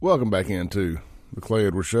Welcome back into the Clay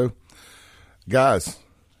Edwards Show. Guys,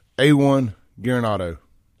 A1 Gear and Auto,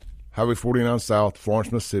 Highway 49 South,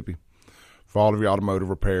 Florence, Mississippi, for all of your automotive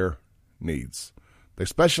repair needs. They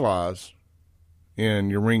specialize in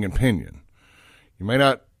your ring and pinion. You may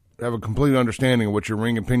not have a complete understanding of what your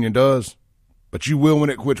ring and pinion does, but you will when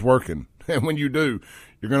it quits working. And when you do,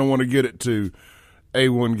 you're going to want to get it to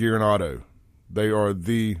A1 Gear and Auto. They are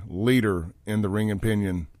the leader in the ring and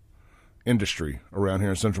pinion industry around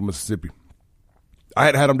here in central Mississippi. I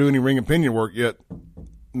hadn't had them do any ring and pinion work yet,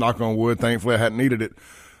 knock on wood. Thankfully, I hadn't needed it.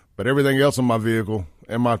 But everything else in my vehicle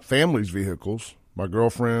and my family's vehicles, my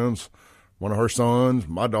girlfriend's, one of her sons,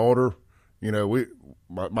 my daughter,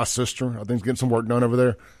 my sister, I think is getting some work done over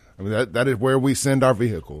there. I mean, that is where we send our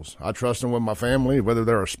vehicles. I trust them with my family, whether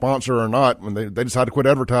they're a sponsor or not. When they decide to quit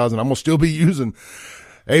advertising, I'm going to still be using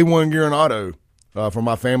A1 Gear and Auto for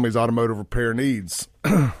my family's automotive repair needs.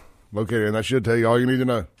 Located, and that should tell you all you need to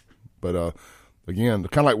know. But, again,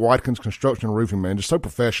 kind of like Watkins Construction and Roofing, man, just so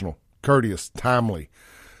professional, courteous, timely.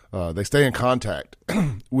 They stay in contact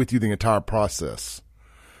with you the entire process.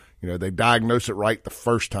 They diagnose it right the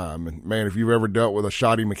first time. And, man, if you've ever dealt with a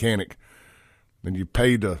shoddy mechanic and you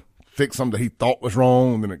paid to fix something that he thought was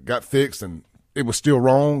wrong and then it got fixed and it was still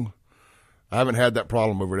wrong, I haven't had that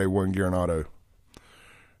problem over at A1 Gear and Auto.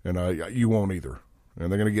 And you won't either. And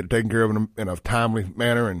they're going to get it taken care of in a timely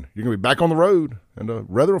manner, and you're going to be back on the road, and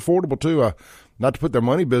rather affordable too. Not to put their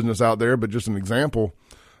money business out there, but just an example.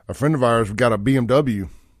 A friend of ours got a BMW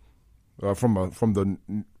from a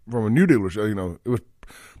new dealership. It was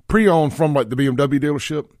pre-owned from like the BMW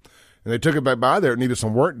dealership, and they took it back by there. It needed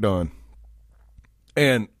some work done,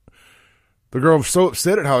 and the girl was so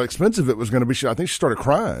upset at how expensive it was going to be. I think she started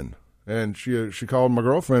crying, and she called my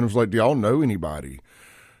girlfriend and was like, "Do y'all know anybody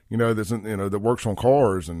that works on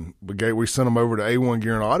cars?" And we sent him over to A1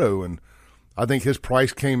 Gear and Auto, and I think his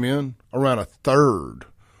price came in around a third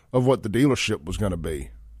of what the dealership was going to be.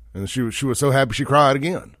 And she was so happy she cried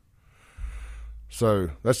again. So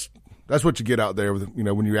that's what you get out there with,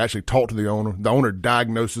 when you actually talk to the owner. The owner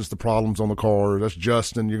diagnoses the problems on the car. That's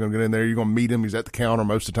Justin. You're going to get in there. You're going to meet him. He's at the counter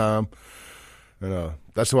most of the time. And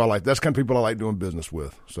that's who I like. That's the kind of people I like doing business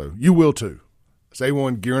with. So you will too. It's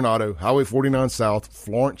A1 Gear and Auto, Highway 49 South,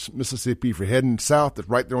 Florence, Mississippi. If you're heading south, it's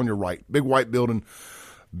right there on your right. Big white building,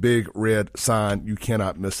 big red sign. You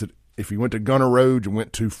cannot miss it. If you went to Gunner Road, you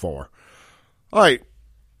went too far. All right,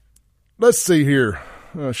 let's see here.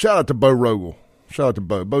 Shout out to Bo Rogel. Shout out to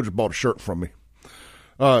Bo. Bo just bought a shirt from me.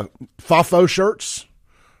 FAFO shirts.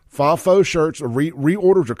 FAFO shirts,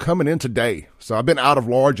 reorders are coming in today. So I've been out of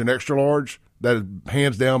large and extra large. That has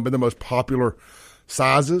hands down been the most popular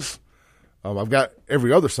sizes. I've got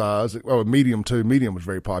every other size. Oh, medium too. Medium was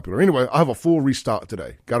very popular. Anyway, I have a full restock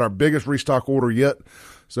today. Got our biggest restock order yet.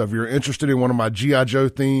 So if you're interested in one of my G.I. Joe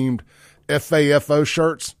themed FAFO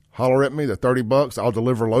shirts, holler at me. They're $30. I'll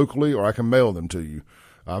deliver locally or I can mail them to you.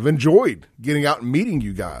 I've enjoyed getting out and meeting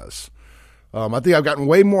you guys. I think I've gotten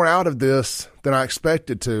way more out of this than I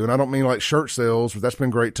expected to. And I don't mean like shirt sales, but that's been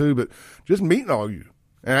great too. But just meeting all of you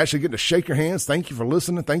and actually getting to shake your hands. Thank you for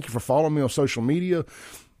listening. Thank you for following me on social media.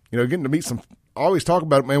 Getting to meet some, I always talk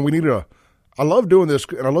about it, man, I love doing this,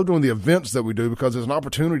 and I love doing the events that we do because there's an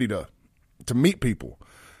opportunity to meet people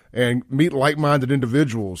and meet like-minded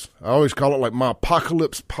individuals. I always call it like my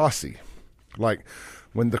apocalypse posse. Like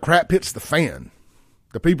when the crap hits the fan,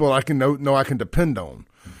 the people I can know I can depend on,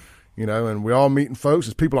 and we all meeting folks.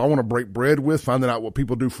 It's people I want to break bread with, finding out what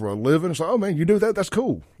people do for a living. It's like, oh, man, you do that? That's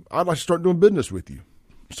cool. I'd like to start doing business with you.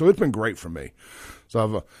 So it's been great for me.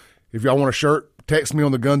 So if y'all want a shirt, text me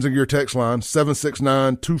on the Guns and Gear text line,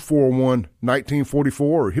 769-241-1944,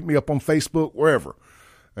 or hit me up on Facebook, wherever,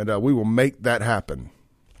 and we will make that happen.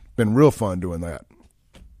 Been real fun doing that.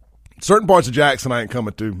 Certain parts of Jackson I ain't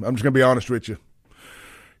coming to. I'm just going to be honest with you.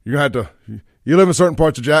 You're going to have to, you live in certain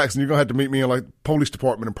parts of Jackson, you're going to have to meet me in like police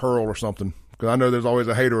department in Pearl or something, because I know there's always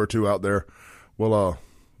a hater or two out there. We'll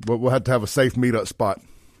have to have a safe meetup spot.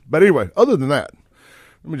 But anyway, other than that,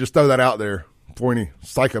 let me just throw that out there. Before any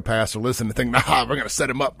psychopaths are listening and think, nah, we're going to set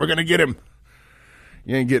him up. We're going to get him.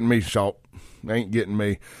 You ain't getting me, Shalt. Ain't getting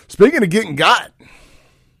me. Speaking of getting got,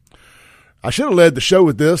 I should have led the show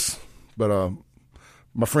with this, but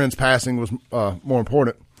my friend's passing was more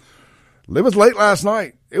important. It was late last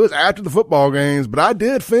night. It was after the football games, but I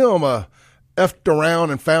did film a effed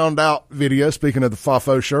around and found out video, speaking of the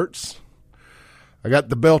FAFO shirts. I got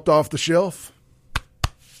the belt off the shelf,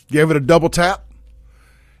 gave it a double tap.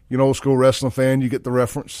 You're an old school wrestling fan, you get the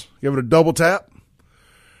reference. Give it a double tap,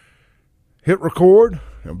 hit record,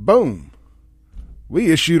 and boom. we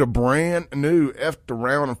issued a brand new effed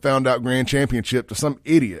around and found out grand championship to some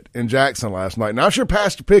idiot in Jackson last night. Now, I'm sure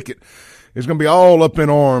Pastor Pickett is going to be all up in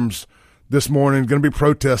arms this morning, going to be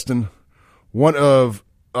protesting. One of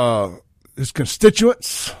his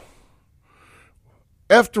constituents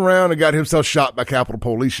effed around and got himself shot by Capitol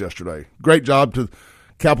Police yesterday. Great job to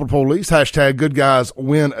Capitol Police. Hashtag good guys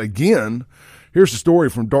win again. Here's the story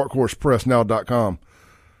from darkhorsepressnow.com.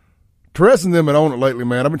 Therese and them been on it lately,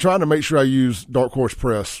 man. I've been trying to make sure I use Dark Horse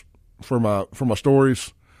Press for my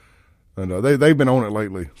stories, and they've been on it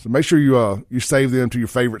lately. So make sure you save them to your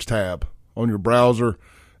favorites tab on your browser,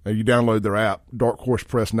 and you download their app,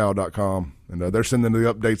 darkhorsepressnow.com, and they're sending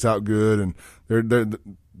the updates out good, and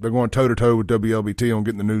they're going toe to toe with WLBT on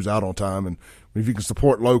getting the news out on time. And if you can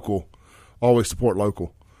support local, always support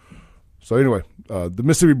local. So anyway, the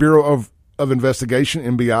Mississippi Bureau of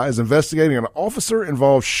Investigation, MBI, is investigating an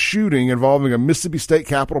officer-involved shooting involving a Mississippi State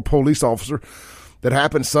Capitol Police officer that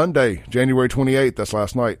happened Sunday, January 28th. That's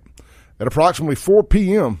last night. At approximately 4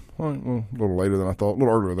 p.m., well, a little later than I thought, a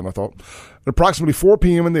little earlier than I thought. At approximately 4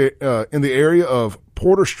 p.m. in the area of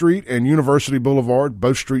Porter Street and University Boulevard,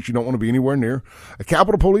 both streets you don't want to be anywhere near, a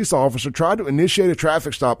Capitol Police officer tried to initiate a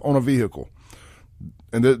traffic stop on a vehicle.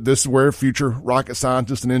 And this is where future rocket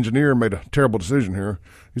scientist and engineer made a terrible decision here.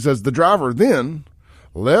 He says the driver then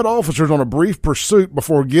led officers on a brief pursuit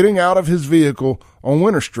before getting out of his vehicle on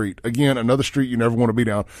Winter Street. Again, another street you never want to be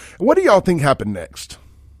down. And what do y'all think happened next?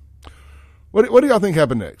 What do y'all think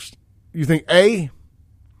happened next? You think A,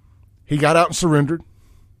 he got out and surrendered.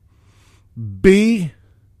 B,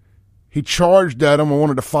 he charged at him and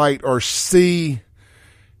wanted to fight. Or C,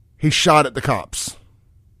 he shot at the cops.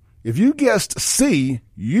 If you guessed C,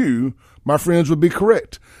 you, my friends, would be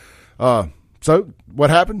correct. So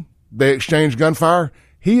what happened? They exchanged gunfire.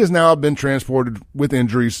 He has now been transported with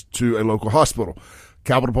injuries to a local hospital.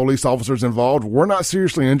 Capitol Police officers involved were not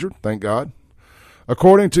seriously injured, thank God.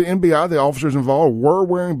 According to MBI, the officers involved were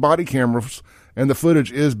wearing body cameras, and the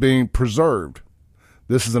footage is being preserved.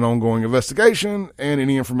 This is an ongoing investigation, and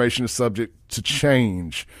any information is subject to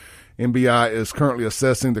change. MBI is currently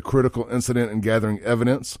assessing the critical incident and gathering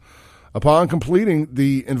evidence. Upon completing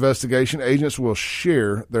the investigation, agents will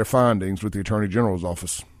share their findings with the Attorney General's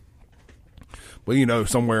office. Well,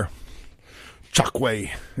 somewhere,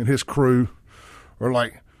 Chokwe and his crew are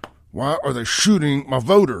like, why are they shooting my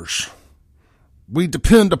voters? We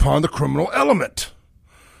depend upon the criminal element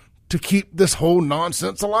to keep this whole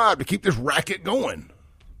nonsense alive, to keep this racket going.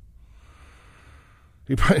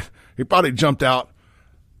 He probably jumped out.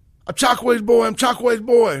 I'm Chokwe's boy. I'm Chokwe's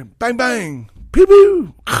boy. Bang, bang. Pew,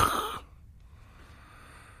 pew.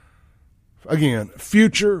 Again,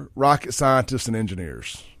 future rocket scientists and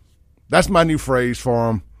engineers. That's my new phrase for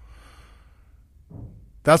them.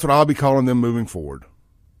 That's what I'll be calling them moving forward.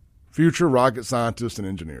 Future rocket scientists and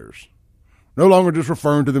engineers. No longer just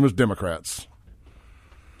referring to them as Democrats.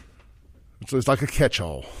 It's like a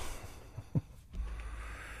catch-all.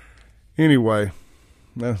 Anyway,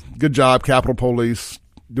 good job, Capitol Police.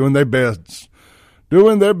 Doing their best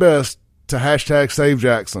to hashtag save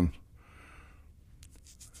Jackson.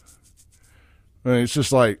 I mean, it's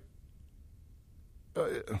just like,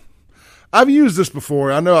 I've used this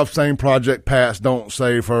before. I know I've saying Project Pats don't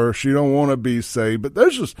save her. She don't want to be saved. But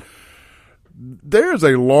there's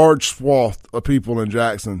a large swath of people in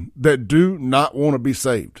Jackson that do not want to be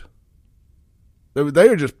saved. They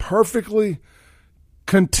are just perfectly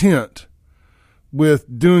content with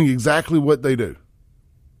doing exactly what they do.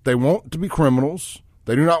 They want to be criminals.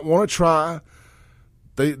 They do not want to try.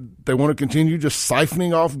 They want to continue just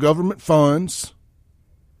siphoning off government funds,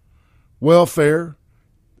 welfare,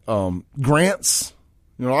 grants.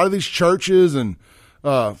 A lot of these churches and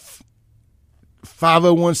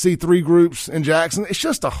 501c3 groups in Jackson, it's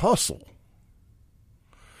just a hustle.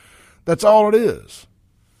 That's all it is.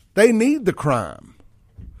 They need the crime.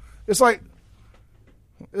 It's like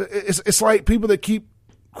people that keep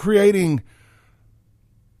creating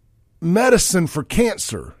medicine for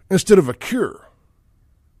cancer instead of a cure.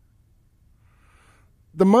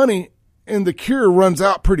 The money in the cure runs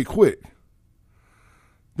out pretty quick.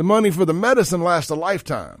 The money for the medicine lasts a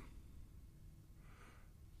lifetime.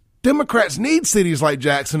 Democrats need cities like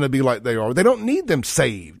Jackson to be like they are. They don't need them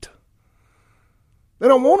saved. They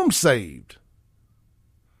don't want them saved.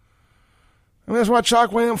 And that's why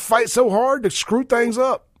Chokwe fight so hard to screw things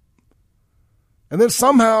up. And then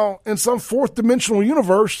somehow, in some fourth dimensional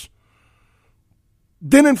universe,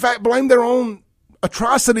 then in fact blame their own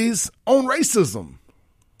atrocities on racism.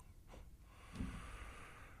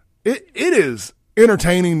 It is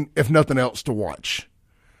entertaining, if nothing else, to watch.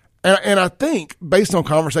 And I think, based on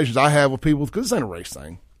conversations I have with people, because this ain't a race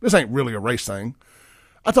thing. This ain't really a race thing.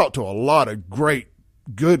 I talk to a lot of great,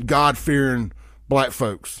 good, God-fearing black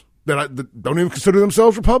folks that don't even consider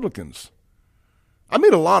themselves Republicans. I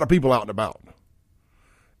meet a lot of people out and about.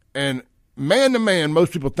 And man to man,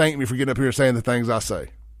 most people thank me for getting up here and saying the things I say.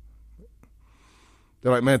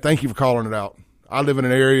 They're like, man, thank you for calling it out. I live in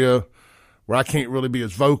an area where I can't really be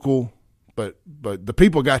as vocal, but the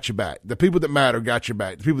people got your back. The people that matter got your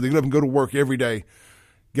back. The people that get up and go to work every day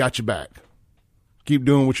got your back. Keep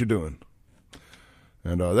doing what you're doing.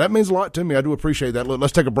 And that means a lot to me. I do appreciate that.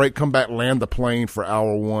 Let's take a break, come back, land the plane for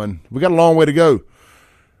hour one. We got a long way to go.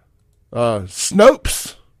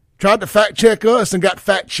 Snopes tried to fact check us and got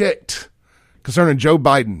fact checked concerning Joe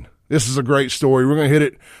Biden. This is a great story. We're going to hit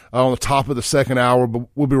it on the top of the second hour, but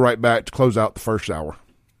we'll be right back to close out the first hour.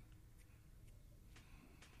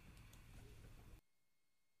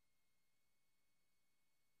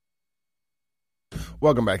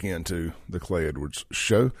 Welcome back into the Clay Edwards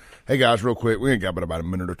Show. Hey, guys, real quick, we ain't got but about a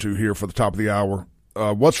minute or two here for the top of the hour.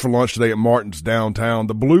 What's for lunch today at Martin's downtown?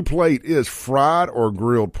 The blue plate is fried or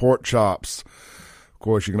grilled pork chops. Of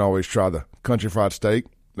course, you can always try the country fried steak.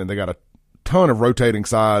 And they got a ton of rotating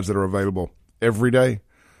sides that are available every day.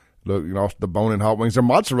 Look, you know, the bone-in hot wings. Their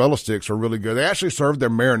mozzarella sticks are really good. They actually serve their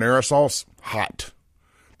marinara sauce hot.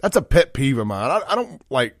 That's a pet peeve of mine. I don't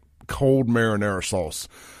like cold marinara sauce.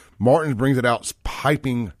 Martin's brings it out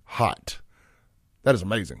piping hot. That is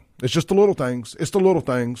amazing. It's just the little things. It's the little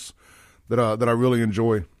things that I really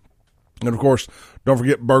enjoy. And, of course, don't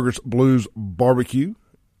forget Burgers Blues Barbecue.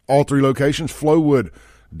 All three locations, Flowwood,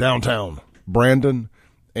 downtown, Brandon,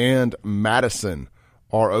 and Madison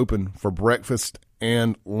are open for breakfast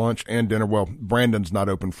and lunch and dinner. Well, Brandon's not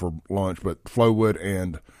open for lunch, but Flowwood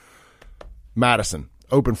and Madison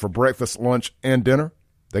open for breakfast, lunch, and dinner.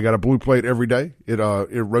 They got a blue plate every day. It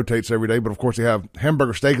rotates every day, but of course they have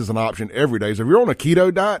hamburger steak as an option every day. So if you're on a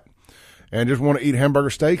keto diet and just want to eat hamburger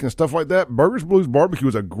steak and stuff like that, Burgers Blues Barbecue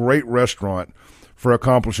is a great restaurant for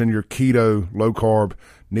accomplishing your keto, low carb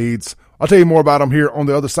needs. I'll tell you more about them here on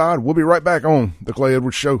the other side. We'll be right back on the Clay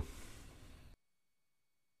Edwards Show.